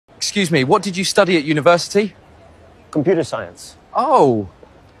Excuse me, what did you study at university? Computer science. Oh,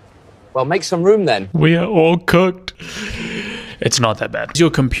 well, make some room then. We are all cooked. It's not that bad. Is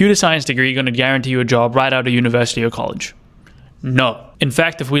your computer science degree going to guarantee you a job right out of university or college? No. In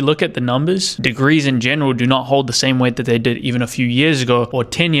fact, if we look at the numbers, degrees in general do not hold the same weight that they did even a few years ago, or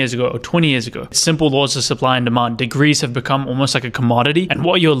 10 years ago, or 20 years ago. Simple laws of supply and demand. Degrees have become almost like a commodity, and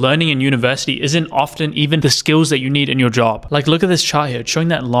what you're learning in university isn't often even the skills that you need in your job. Like, look at this chart here. It's showing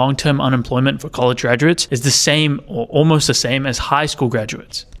that long-term unemployment for college graduates is the same or almost the same as high school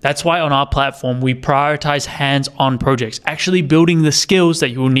graduates. That's why on our platform, we prioritize hands-on projects, actually building the skills that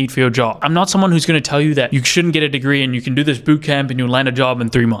you will need for your job. I'm not someone who's going to tell you that you shouldn't get a degree and you can do this boot camp and you'll land a job in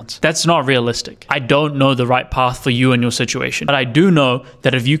 3 months. That's not realistic. I don't know the right path for you and your situation, but I do know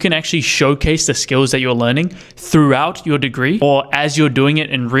that if you can actually showcase the skills that you're learning throughout your degree or as you're doing it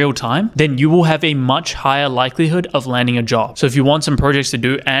in real time, then you will have a much higher likelihood of landing a job. So if you want some projects to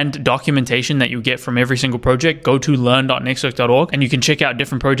do and documentation that you get from every single project, go to learn.nextwork.org and you can check out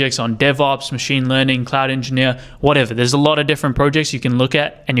different projects on DevOps, machine learning, cloud engineer, whatever. There's a lot of different projects you can look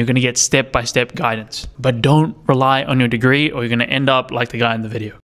at and you're going to get step-by-step guidance. But don't rely on your degree or you're going to end up like the guy in the video.